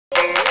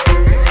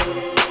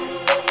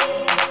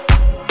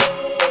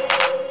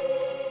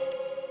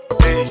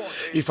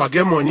If I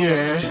get money,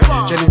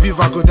 Genevieve,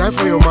 I go die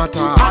for your matter.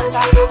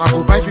 I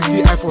go buy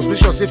 50 iPhones, make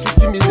sure say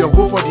 50 million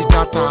go for the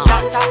data.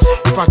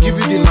 If I give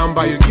you the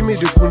number, you give me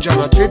the kunja,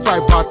 na trade by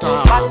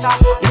barter.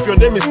 If your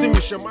name is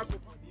Timisha,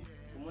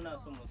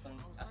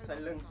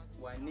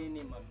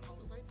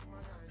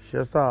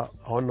 Shesa,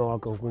 I don't know how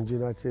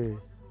kunjina che.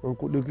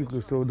 Unkuduki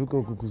kuso,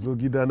 duko kukuzo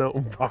gidana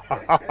umpa.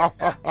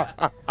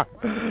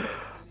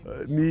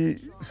 Me,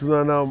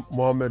 Sunana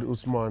Mohammed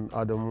Usman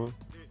Adamu,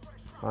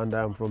 and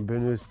I'm from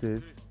Benue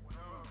State.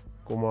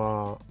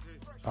 Kuma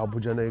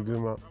Abuja na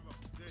Igrima,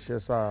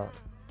 Shesa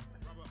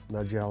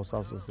Naji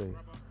Hausa sosai.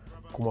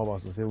 Kuma ba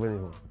sosai bane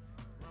ba.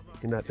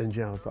 Ina dan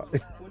jin Hausa.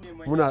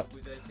 Muna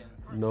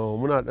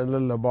dan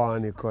lallabawa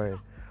ne kawai.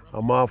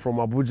 Amma from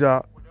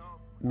Abuja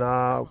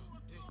na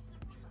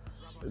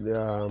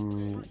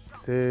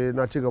sai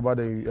na ci gaba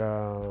da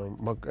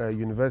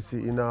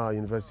university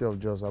University of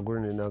Jos a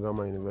gurin na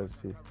gama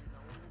university.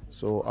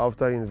 So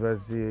after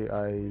university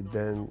I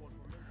then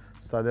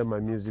started my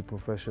music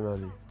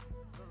professionally.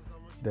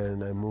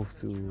 Then I moved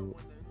to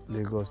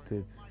Lagos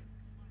State.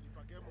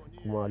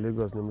 Kuma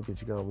Lagos ne muke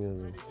cikin abu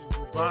yanzu.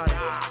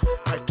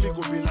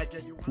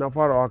 Na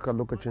fara waka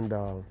lokacin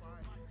da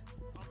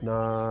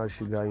na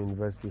shiga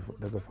university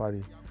daga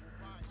fari.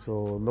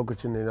 So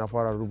lokacin ne na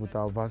fara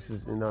rubuta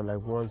verses ina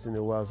like once in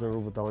a while sun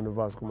rubuta wani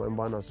verse kuma in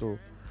bana so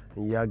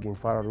in yagin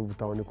fara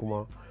rubuta wani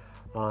kuma,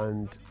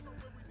 and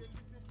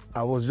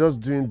I was just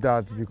doing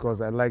that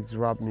because I liked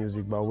rap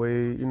music, but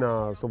way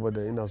ina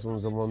saboda ina son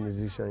zama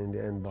musician in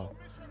the end ba.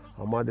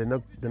 Amma da na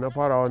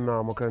fara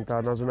wannan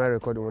makaranta na zo na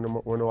recording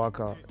wani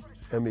waka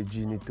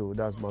Magnito,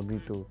 that's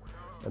Magnito,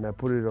 and I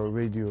put it on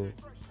radio.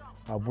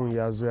 Abun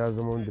ya zo ya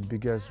zama the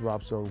biggest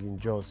rap song in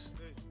Jos.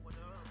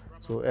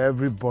 So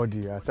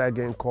everybody, I started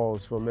getting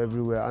calls from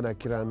everywhere. Ana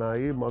Kirana,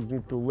 hey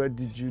Magnito, where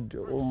did you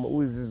do?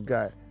 Who is this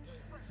guy?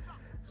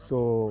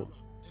 So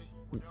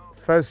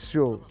first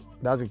show,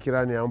 that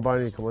Kirani, I'm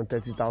buying come on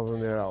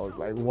 30,000 naira. I was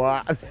like,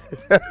 what?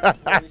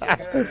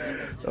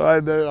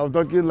 I'm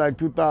talking like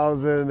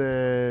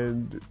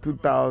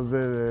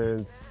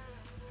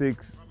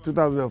 2006,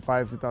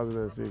 2005,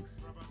 2006.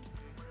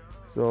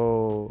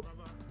 So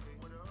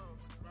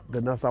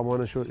the next I want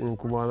to show in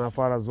Kumana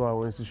Farazwa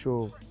went to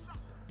show.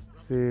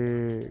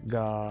 I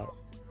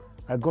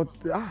got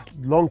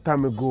long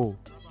time ago.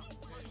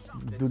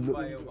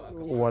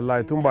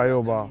 Wallahi tumba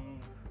yoba.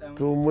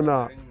 Tu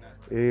muna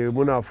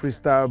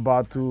freestyle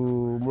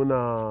battle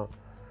muna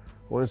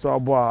when so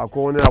abwa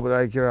akwai wani abu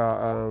da kira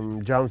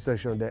jam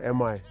session da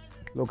MI.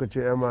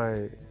 Lokacin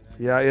MI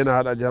ya yana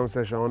hada jam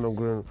session wannan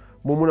gurin.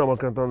 Mu muna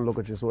makarantar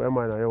lokacin so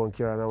MI na yawan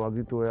kira na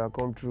Magnito ya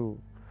come through.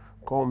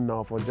 Come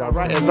now for jam.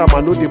 Right exam,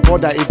 I know the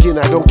border again.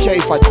 I don't care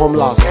if I come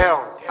last.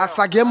 As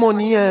I get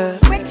money,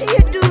 what do you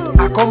do?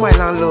 I call my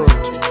landlord.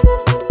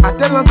 I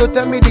tell him to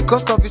tell me the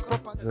cost of his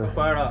property.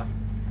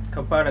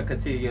 Kapara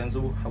kace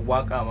yanzu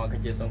waka ma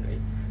kake son kai.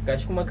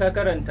 Gashi kuma ka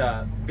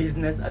karanta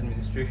business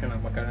administration a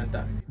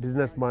makaranta.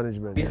 Business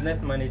management.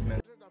 Business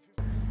management.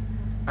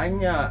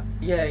 Anya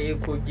iyaye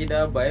ko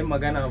gida ba yi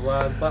magana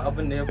ba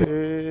abin da ya ba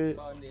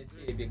wanda ya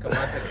ce bai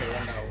kamata kai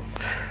wannan abu.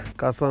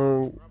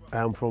 Kasan I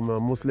am from a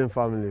Muslim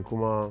family.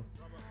 Kuma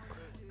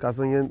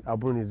Kasan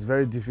abun is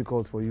very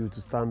difficult for you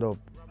to stand up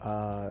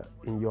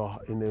in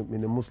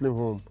a Muslim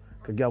home.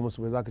 Ka gaya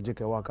musu za ka je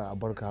kai waka a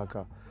barka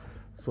haka.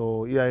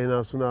 So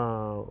iyayena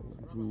suna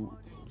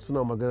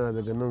magana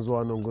daga nan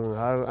zuwa nan gurin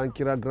har an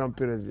kira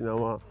grandparents ina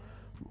ma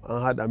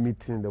an had a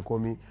meeting da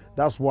komi.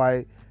 That's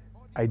why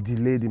I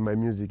delayed in my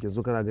music.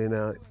 Yanzu kana ga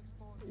ina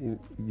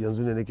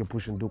yanzu ne nake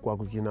pushing duk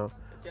wakoki na.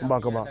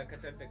 Ba ka ba.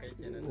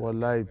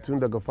 Wallahi tun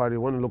daga fari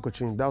wannan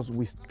lokacin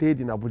we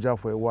stayed in Abuja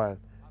for a while.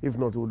 If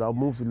not, we would have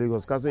moved to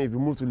Lagos. Because if you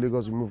move to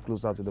Lagos, you move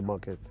closer to the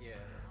market. Yeah.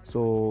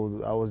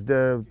 So I was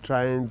there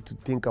trying to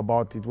think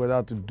about it,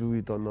 whether to do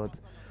it or not.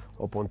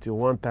 Up until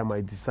one time I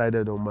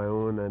decided on my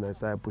own and I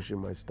started pushing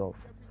my stuff.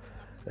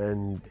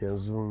 And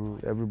Zoom,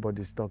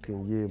 everybody's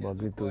talking, yeah,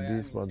 Magnito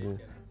this, Magnito.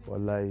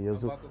 Wallahi,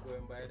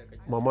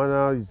 Mama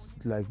now is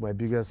like my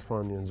biggest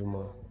fan,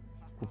 Yanzuma.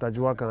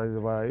 Utajuwa can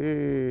say,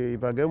 hey,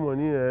 if I get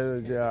money,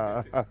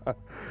 yeah.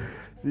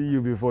 See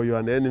you before you're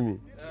an enemy.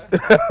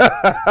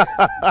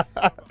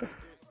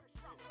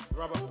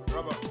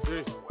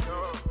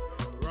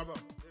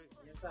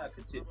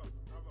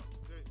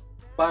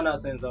 Ba na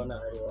son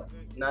zauna arewa.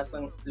 Na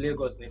san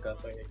Lagos ne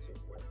kasuwan yake.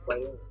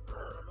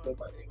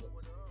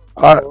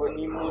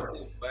 Wani motsi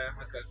bayan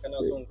haka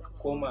kana son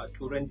koma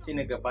turanci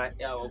ne gaba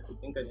ɗaya wa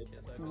kudinka ne ke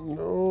sa.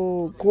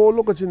 No, ko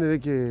lokacin da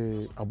nake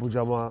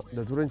Abuja ma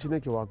da turanci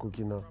nake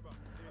wakoki na.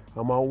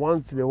 Amma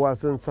once in a while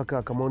sun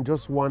saka kamar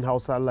just one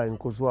Hausa line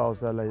ko two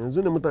Hausa line.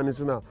 Yanzu ne mutane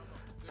suna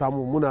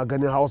samu muna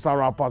ganin Hausa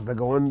rappers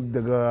daga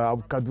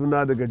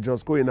Kaduna daga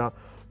Jos ko ina.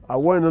 A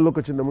wannan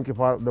lokacin da muka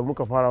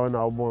fara wannan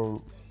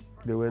album,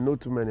 there were not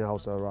too many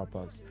Hausa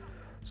rappers.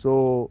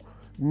 So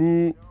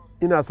ni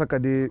ina saka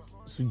dai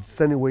su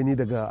sani wai ni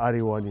daga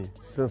arewa ne.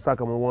 Sun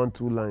saka kamar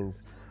 1-2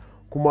 lines.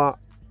 Kuma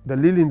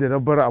dalilin da na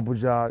bar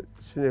Abuja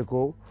shine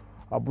ko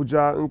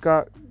Abuja in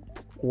ka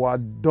we are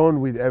done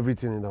with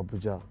everything in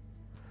Abuja.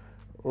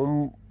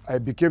 I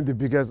became the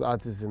biggest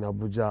artist in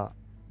Abuja.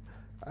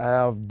 I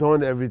have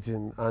done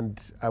everything and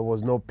I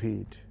was not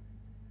paid.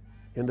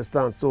 You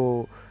understand?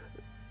 So,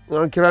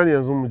 an kira ni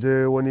yanzu mu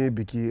je wani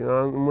biki,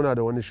 muna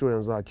da wani show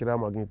yanzu a kira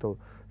Magnito.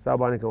 Sai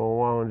bani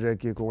kamar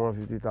 100k ko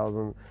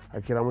 150,000.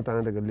 A kira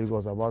mutane daga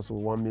Lagos a basu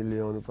 1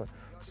 million.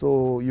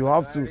 So you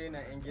have to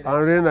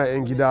Arena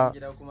Engida.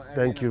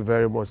 Thank you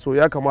very much. So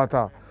ya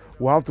kamata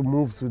we have to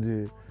move to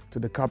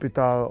the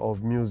capital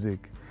of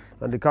music.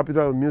 And the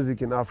capital of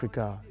music in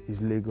Africa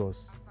is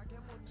Lagos.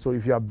 So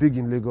if you are big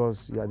in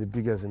Lagos, you are the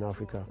biggest in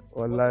Africa.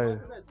 Wallahi.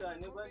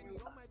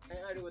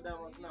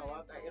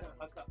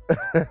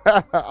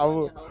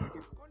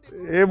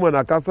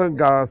 Mana kasan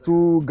ga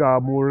su ga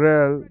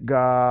Morel,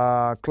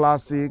 ga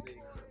Classic.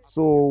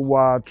 So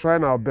we're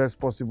trying our best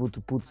possible to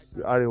put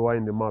Arewa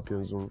in the map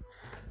yanzu.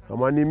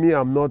 Me,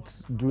 I'm not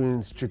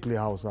doing strictly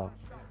Hausa.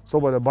 So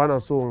but the banner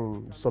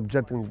song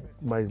subjecting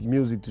my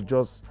music to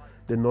just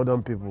the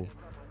northern people.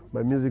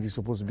 My music is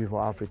supposed to be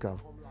for Africa.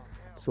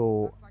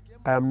 So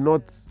I am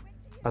not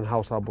an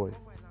Hausa boy.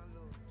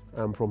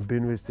 I'm from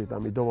Benue State.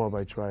 I'm a Idoma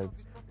by tribe.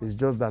 It's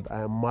just that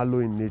I am Malo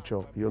in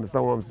nature. You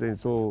understand what I'm saying?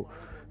 So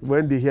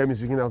when they hear me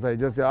speaking Hausa, they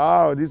just say,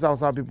 oh, these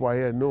Hausa people are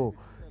here. No,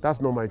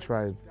 that's not my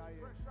tribe.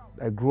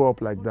 I grew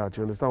up like that.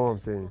 You understand what I'm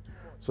saying?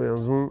 So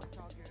yanzu,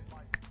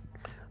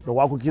 the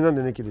wakukina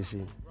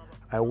nenekideshi.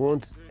 I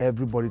want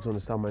everybody to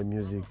understand my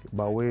music.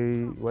 By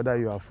way, whether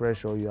you are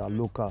fresh or you are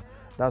local.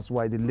 That's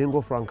why the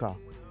lingua franca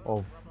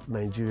of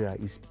Nigeria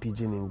is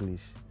Pidgin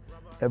English.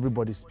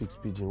 Everybody speaks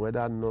Pidgin,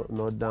 whether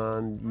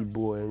Northern, Igbo,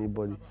 or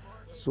anybody.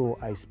 So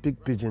I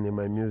speak Pidgin in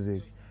my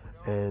music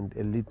and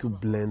a little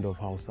blend of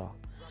Hausa.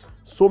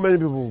 So many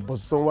people, but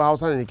somewhere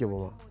Hausa in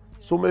Ikeboma.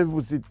 So many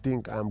people still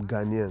think I'm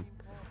Ghanaian.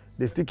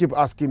 They still keep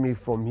asking me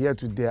from here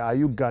to there, are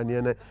you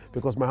Ghanaian?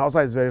 Because my Hausa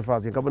is very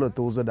fast. You come on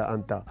Tozo the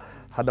Anta,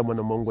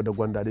 Hadamana Mongo the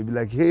Gwanda. They be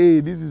like, hey,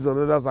 this is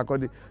another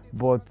Sakodi.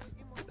 But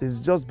it's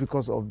just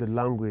because of the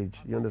language,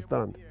 you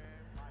understand?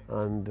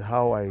 And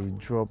how I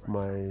drop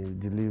my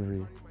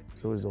delivery.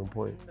 So it's on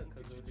point.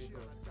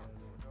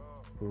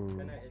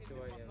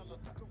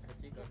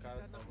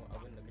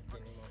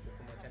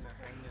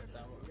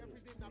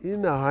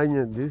 Ina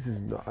hanya, this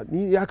is not,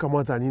 ni ya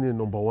kamata ni ne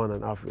number one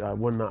in Africa,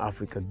 wannan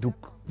Africa duk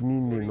ni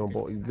ne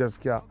number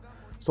gaskiya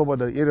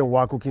saboda irin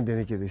wakokin da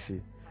nake da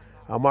shi.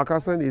 Amma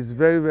kasan is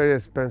very very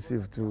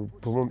expensive to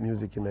promote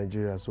music in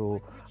Nigeria.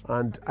 So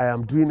and I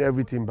am doing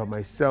everything by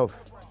myself.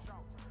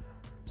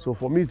 So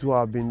for me to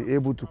have been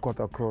able to cut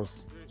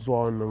across so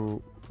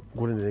on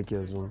going the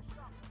next zone,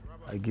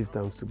 I give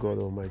thanks to God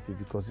Almighty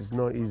because it's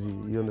not easy.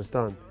 You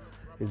understand?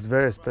 It's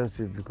very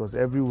expensive because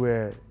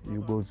everywhere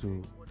you go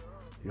to,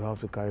 you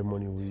have to carry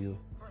money with you.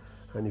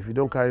 And if you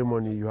don't carry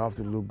money, you have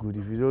to look good.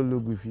 If you don't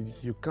look good,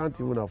 you can't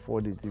even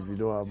afford it if you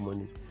don't have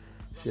money.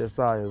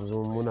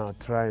 I'm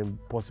trying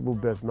possible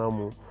best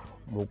now.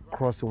 I'm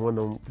crossing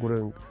one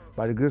good.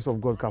 By the grace of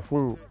God,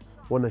 Kafun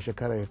one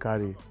shekara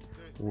carry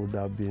would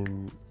have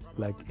been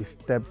like a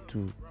step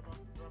to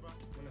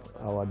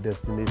our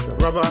destination.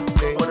 Rubber,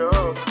 hey.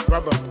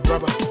 Rubber,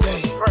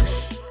 hey.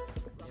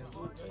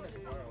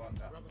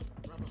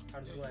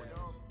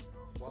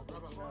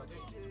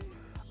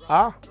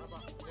 Ah?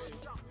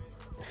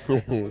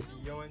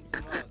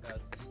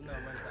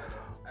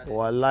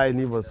 Wallahi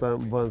ni ban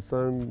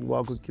san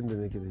wakokin da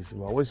nake da shi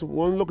ba.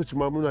 Wani lokaci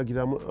ma muna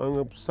gida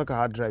an saka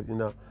hard drive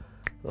ina.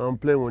 I'm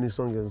playing one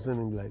song and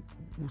saying like,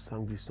 who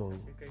sang this song?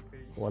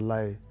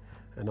 Wallahi.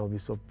 And I'll be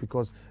so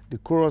because the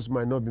chorus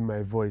might not be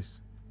my voice.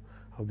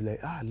 I'll be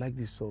like, I like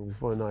this song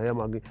before now. I am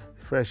again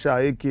fresh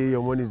out, AK,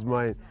 your money is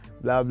mine,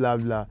 blah blah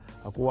blah.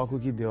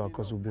 Akuwakuki Dewa,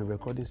 because we've been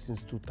recording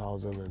since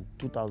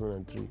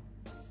 2003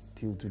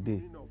 till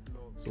today.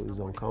 So it's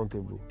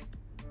uncountable.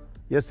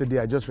 Yesterday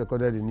I just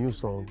recorded a new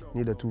song,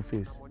 Need a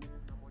Two-Face.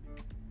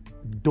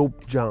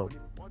 Dope jam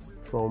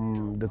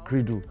from the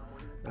Credo.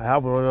 I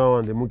have another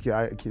one, the Muki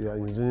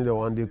Izuni the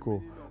One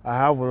Deko. I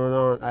have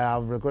another one, I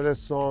have recorded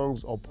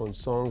songs upon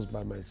songs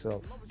by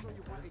myself.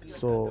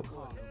 So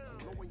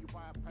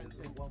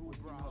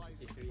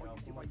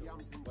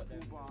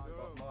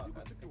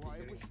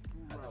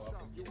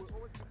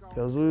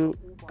yanzu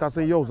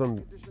kasan yau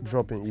zan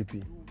dropping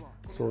EP.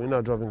 So we're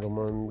not dropping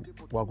command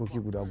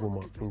Wakuki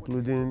Gudagoma,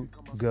 including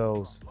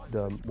Girls,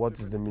 What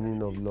is the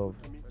Meaning of Love.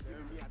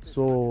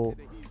 So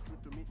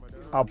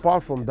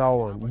apart from that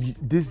one,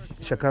 this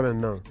Shaharreran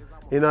now,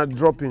 in a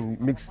dropping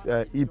mix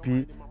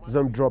EP,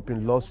 some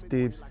dropping lost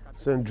tapes,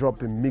 some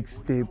dropping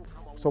mixtape.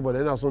 So but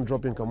then I some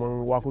dropping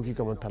command Wakuki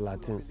command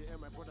Talatin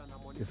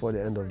before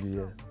the end of the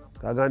year.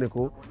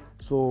 Kaganeko.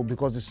 So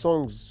because the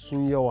songs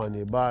soon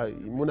yawane, but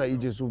muna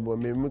ije subo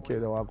me muke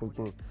da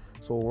Wakuki.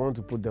 So we want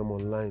to put them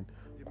online.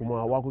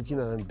 Kuma wakokin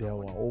nan da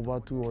yawa over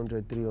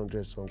 200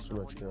 300 songs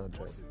suna cikin hard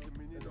drive.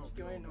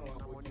 Cikin wannan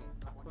wakokin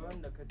akwai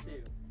wanda ka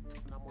ce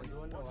yanzu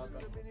wannan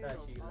wakan sa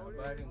shi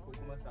labarin ko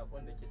kuma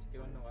sakon da ke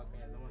cikin wannan wakan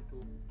ya zama to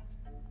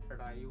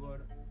rayuwar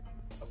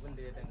abin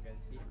da ya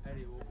danganci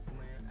arewa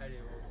kuma yan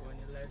arewa ko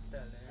wani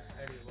lifestyle na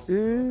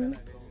arewa.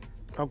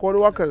 Akwai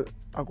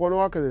wani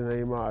waka da na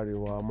yi ma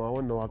arewa amma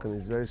wannan wakan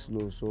is very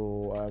slow so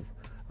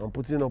I'm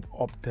putting up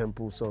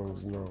tempo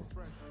songs now.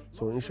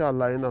 So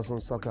inshallah ina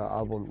son saka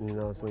album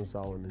ina son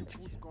sa wannan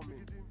ciki.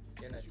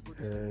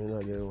 Ina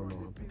da yawan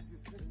wannan.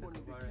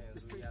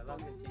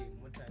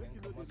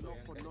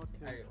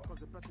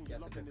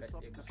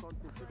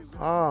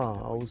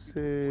 I would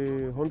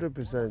say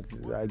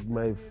 100%. Like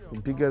my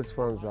biggest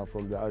fans are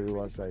from the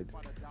Arewa side.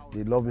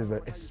 They love me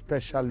very,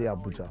 especially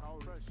Abuja.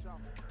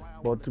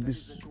 But to be,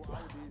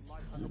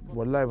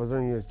 wallahi ba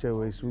zan iya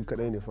cewa su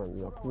kadai ne fans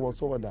ba. Kuma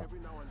saboda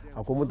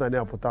akwai mutane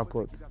a Port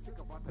Harcourt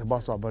da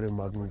ba su a barin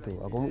Magnito.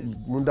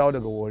 Mun dawo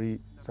daga Wari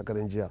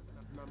sakarin jiya.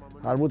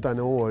 Har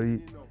mutanen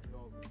Wari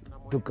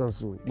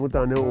dukkansu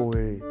mutanen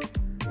Owerri.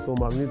 So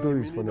Magnito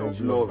is for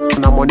Nigeria. Love.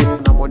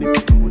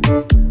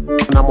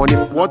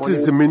 What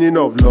is the meaning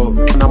of love?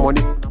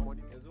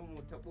 Yanzu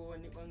mu tabo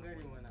wani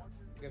bangare mana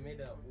game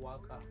da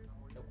waka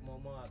da kuma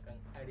mawakan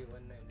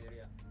arewan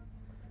Najeriya.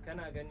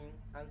 Kana ganin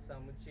an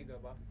samu ci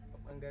gaba a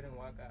bangaren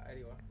waka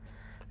arewa?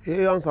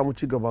 An samu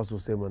ci gaba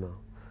sosai mana.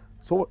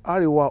 So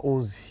Arewa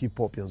owns hip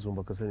hop yanzu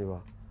baka sani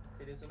ba.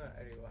 Sai dai suna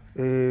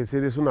arewa. Sai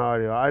dai suna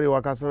Arewa.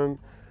 Arewa ka san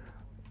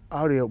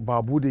Arewa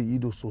ba bude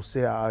ido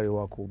sosai a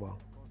Arewa ko ba.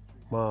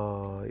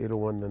 Ma irin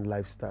wannan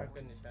lifestyle.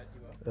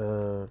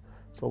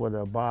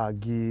 Saboda ba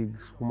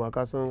gigs kuma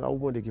ka san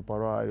abubuwan da ke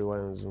faruwa a Arewa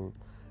yanzu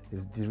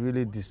is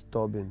really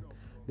disturbing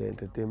the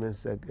entertainment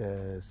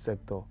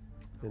sector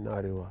in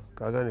Arewa.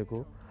 Ka gane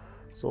ko?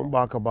 So in ba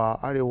haka ba,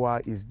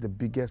 Arewa is the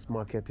biggest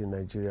market in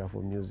Nigeria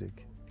for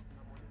music.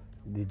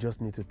 They just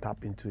need to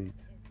tap into it.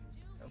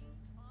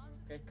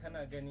 Kai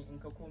kana gani in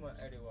ka koma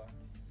arewa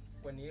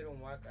wani irin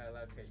waka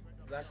za ka yi?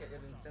 Za ka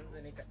irin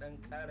canza ne ka dan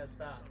ƙara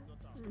sa?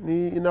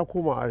 Ni ina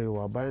koma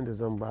Arewa bayan da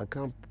zan ba, I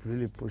can't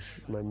really push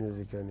my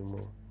music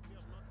anymore.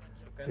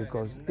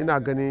 Because ina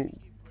gani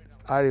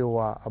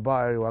Arewa, a ba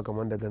Arewa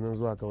kamar daga nan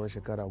zuwa kamar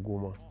shekara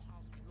 10.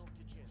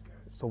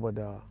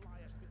 Saboda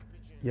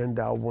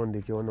yanda abubuwan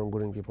da ke wannan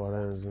gurin ke fara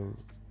yanzu,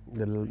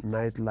 the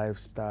night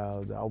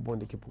lifestyle, the abubuwan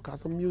da ke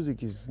because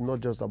music is not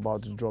just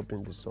about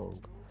dropping the song.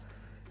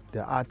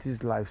 The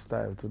artist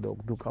lifestyle to the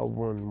duk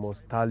abubuwan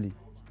must tally.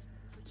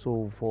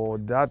 So for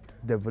that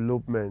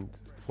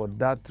development, for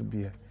that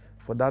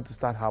to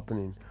start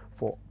happening,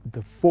 for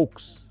the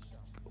folks,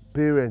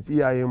 parents,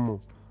 iyayenmu,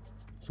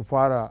 su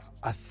fara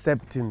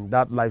accepting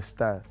that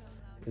lifestyle,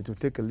 it will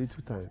take a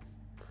little time.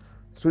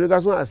 So they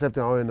guys not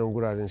accepting our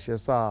guraren shi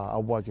yasa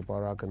abubuwa ke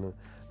fara haka nan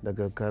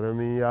daga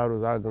karamin yaro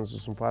za ka gansu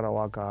sun fara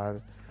waka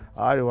har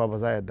a Arewa ba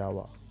za a yadda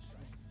ba.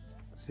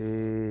 Sai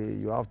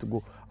you have to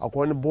go.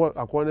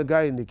 Akwai wani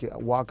guy da ke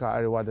waka a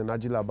Arewa da na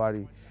ji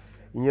labari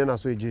in yana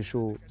so ya je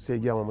show sai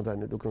ya ma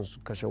mutane dukan su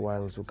kashe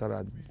wayan su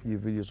kara yi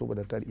video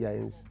saboda kar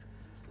iyayen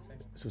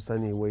su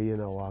sani wai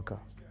yana waka.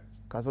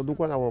 Kasa duk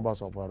wani abubuwa ba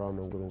su fara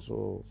wannan gurin.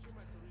 So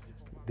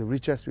the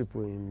richest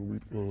people in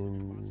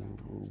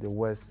the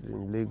West,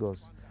 in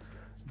Lagos,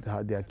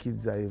 their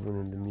kids are even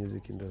in the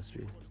music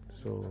industry.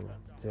 So,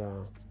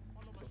 yeah.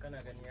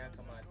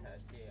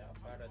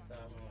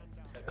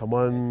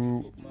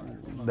 Kaman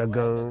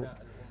daga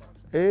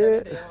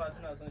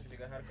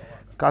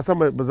kasa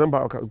ba zan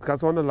ba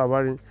kasa wannan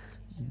labarin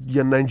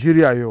ya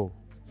Nigeria yau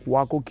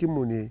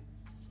wakokinmu ne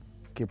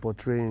ke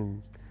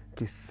portraying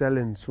ke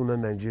selling sunan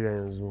Nigeria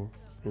yanzu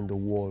in the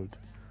world.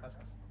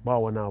 Ba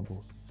wani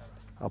abu.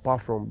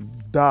 Apart from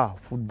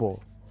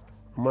football.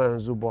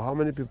 But how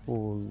many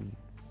people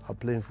are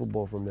playing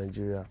football from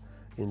Nigeria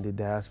in the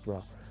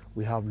diaspora?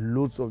 We have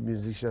loads of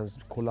musicians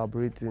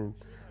collaborating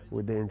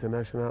with the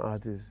international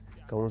artists.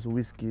 Kawansu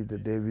Whiskey, the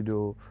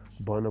Davido,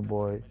 Burna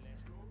Boy,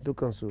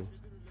 dukansu.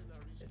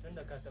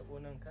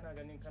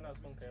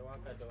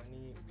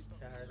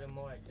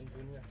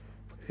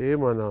 Hey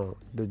mana,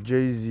 the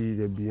Jay-Z,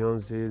 the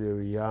Beyonce, the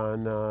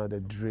Rihanna, the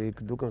Drake,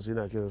 dukansu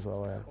yana kira su a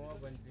waya.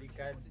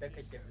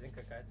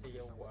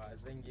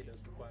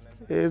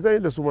 Zan yi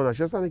da su mana,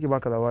 shi yasa nake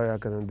baka labari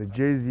haka nan, the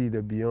Jay-Z,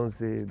 the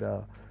Beyonce,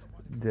 the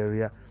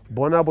Rihanna.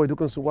 Burna Boy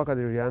dukansu waka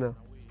da Rihanna.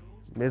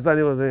 Me yasa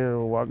ne ba zan yi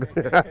waka?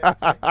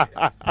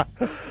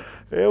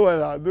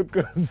 Wala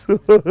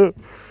dukansu.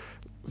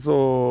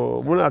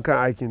 So muna kan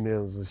aikin da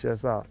yanzu, shi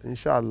yasa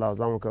insha Allah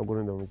za mu kai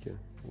gurin da muke.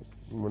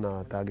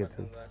 Muna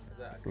targeting.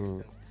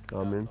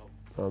 Amin.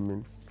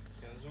 Amin.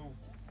 Yanzu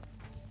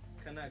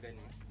kana gani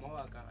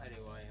mawakan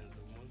arewa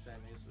yanzu mun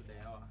same su da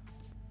yawa.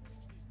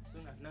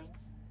 Suna nan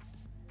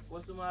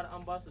wasu ma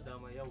an ba su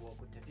dama yawa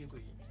ku tafi ku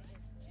yi.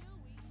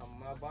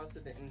 Amma ba su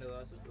da inda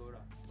za su dora,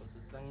 ba su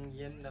san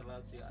yadda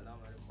za su yi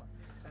al'amarin ba.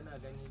 Kana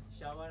gani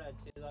shawara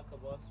ce za ka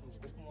ba su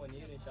ko kuma wani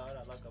irin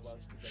shawara za ka ba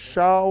su?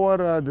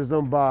 Shawara da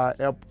zan ba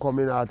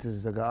upcoming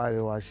artists daga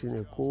arewa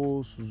shine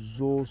ko su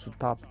zo su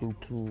tap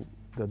into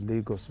the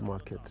Lagos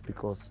market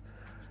because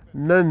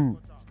nan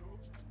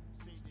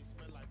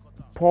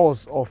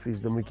Paul's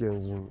office da muke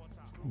yanzu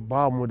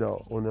ba mu da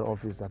wani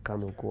office a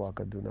Kano ko a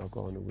Kaduna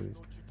ko wani guri.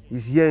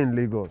 He's here in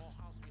Lagos.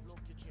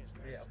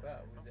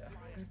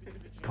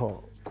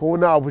 To ko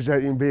na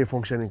Abuja in bai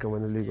functioning kamar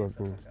na Lagos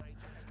ne.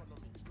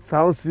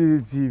 Sound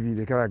City TV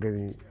da kana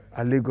gani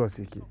a Lagos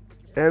yake.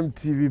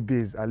 MTV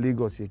base a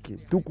Lagos yake.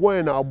 Duk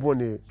wayannan abubuwan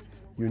ne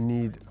you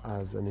need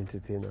as an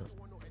entertainer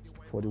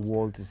for the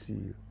world to see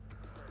you.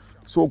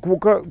 So,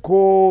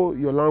 ko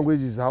your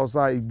language is Hausa,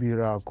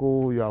 Ibira,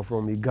 ko you are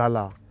from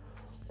Igala,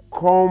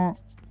 come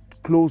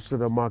close to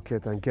the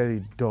market and get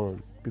it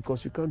done,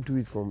 because you can't do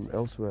it from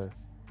elsewhere.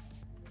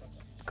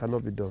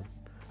 Cannot be done.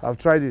 I've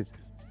tried it.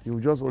 You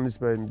just only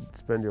spend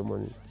your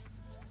money.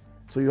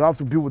 So you have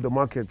to be with the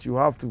market. You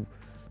have to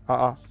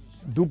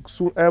duk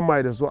su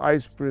MI da su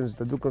Ice Prince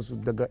da dukansu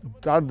daga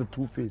har da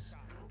Two Face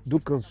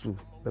dukansu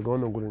daga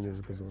wannan gurin ne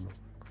suka zauna.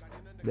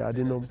 Da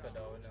adinom.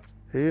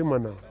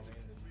 Mana.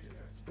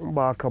 In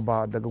ba haka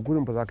ba daga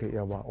gurin ba za ka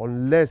iya ba,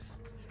 unless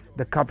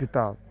the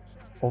capital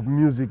of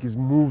music is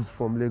moved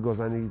from Lagos,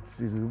 and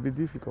it will be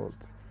difficult.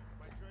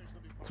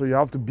 So you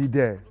have to be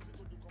there.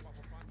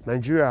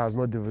 Nigeria has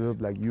not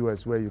developed like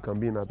US, where you can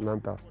be in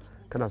Atlanta.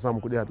 Kana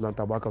samu kudi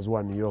Atlanta ba ka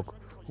zuwa New York.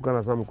 Ko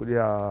kana samu kudi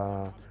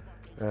a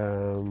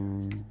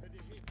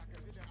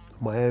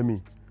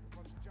Miami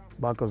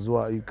ba ka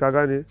zuwa. Ka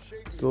gane?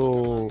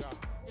 So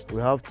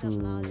we have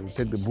to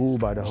take the bull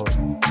by the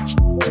horn.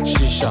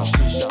 Shisha.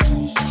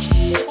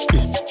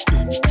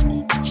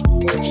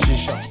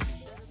 Shisha.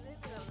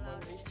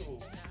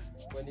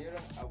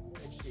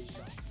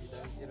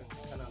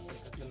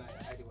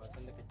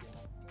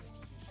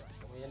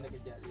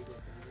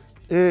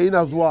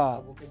 Ina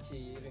zuwa.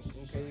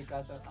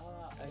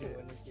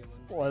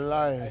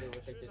 Wallahi.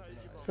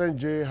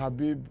 Sanje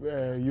Habib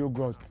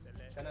yogurt.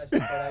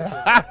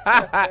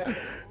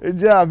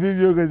 Je Habib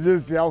yogurt je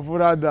siya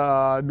fura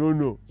da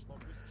nono.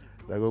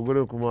 Daga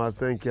gurin kuma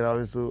san kira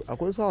wani su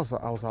akwai su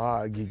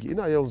Hausawa a Gigi.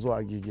 Ina yau zuwa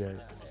a Gigi.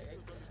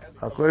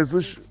 Akwai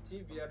su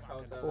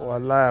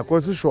wallahi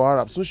akwai su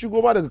shaharreran. Sun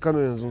shigo ba daga Kano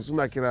yanzu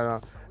suna kira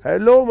na.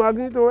 Hello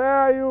Magnito, where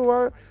are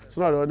you?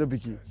 Suna da wani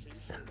biki.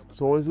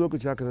 So wani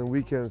lokaci haka nan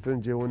weekend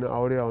sun je wani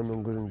aure a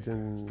wannan gurin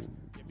jin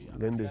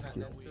ganda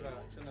suke.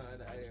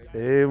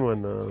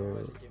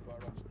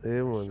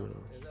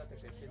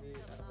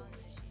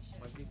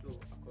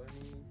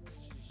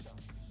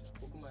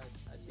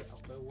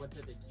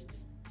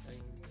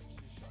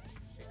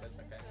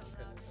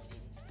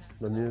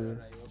 Mana.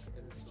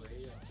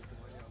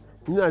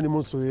 Ina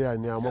neman soyayya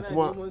ne amma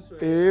kuma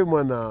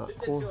mana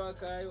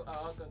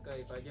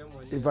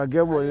if I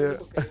get money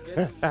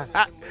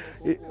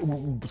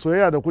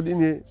soyayya da kudi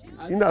ne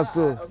ina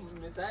so.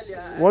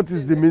 What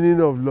is the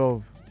meaning of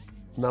love?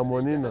 Na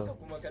money na.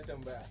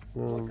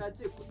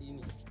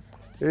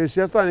 Shi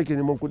yasa nake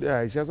neman kudi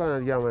shi yasa na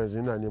ga mai yanzu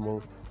ina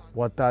neman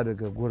wata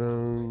daga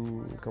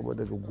gurin kamar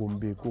daga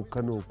Gombe ko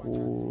Kano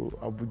ko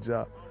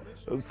Abuja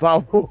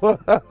samu.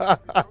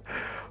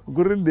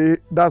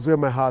 That's where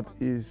my heart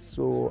is,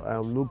 so I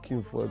am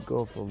looking for a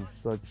girl from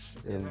such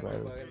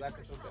environment.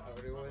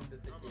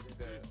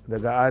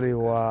 Daga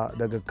Arewa,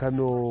 daga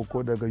Kano,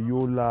 ko daga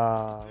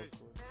Yola.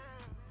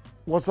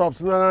 What's up,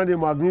 suna ne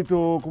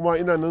Magnito, kuma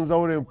ina nan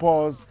zauren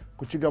Pulse,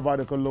 ku ci gaba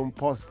da kallon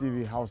Pulse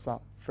TV Hausa,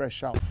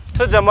 fresh out.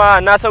 To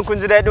jama'a, na san kun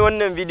ji daɗin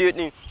wannan video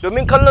din.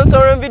 Domin kallon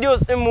sauran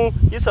videos din mu,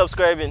 yi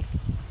subscribing.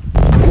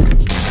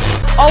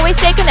 Always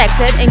stay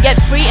connected and get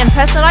free and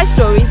personalized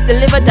stories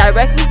delivered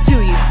directly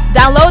to you.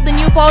 Download the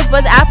new Pulse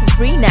Buzz app for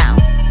free now.